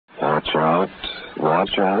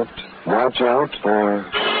Watch out for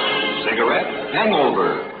cigarette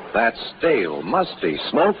hangover. That stale, musty,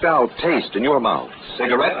 smoked-out taste in your mouth.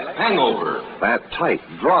 Cigarette hangover. That tight,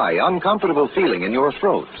 dry, uncomfortable feeling in your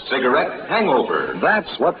throat. Cigarette hangover.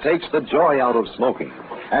 That's what takes the joy out of smoking.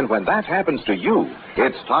 And when that happens to you,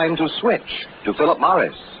 it's time to switch to Philip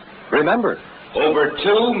Morris. Remember, over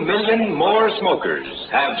 2 million more smokers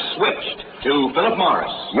have switched to Philip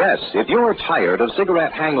Morris. Yes, if you're tired of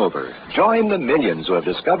cigarette hangover, join the millions who have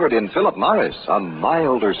discovered in Philip Morris a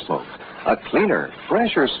milder smoke, a cleaner,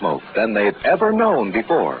 fresher smoke than they've ever known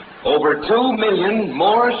before. Over 2 million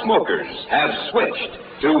more smokers have switched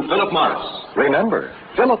to Philip Morris. Remember,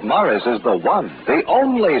 Philip Morris is the one, the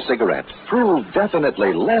only cigarette proved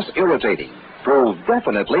definitely less irritating, proved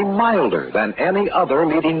definitely milder than any other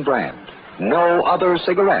leading brand. No other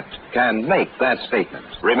cigarette can make that statement.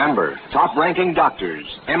 Remember, top-ranking doctors,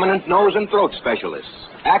 eminent nose and throat specialists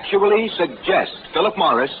actually suggest Philip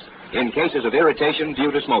Morris in cases of irritation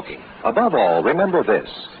due to smoking. Above all, remember this.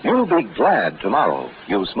 You'll be glad tomorrow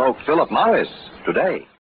you smoked Philip Morris today.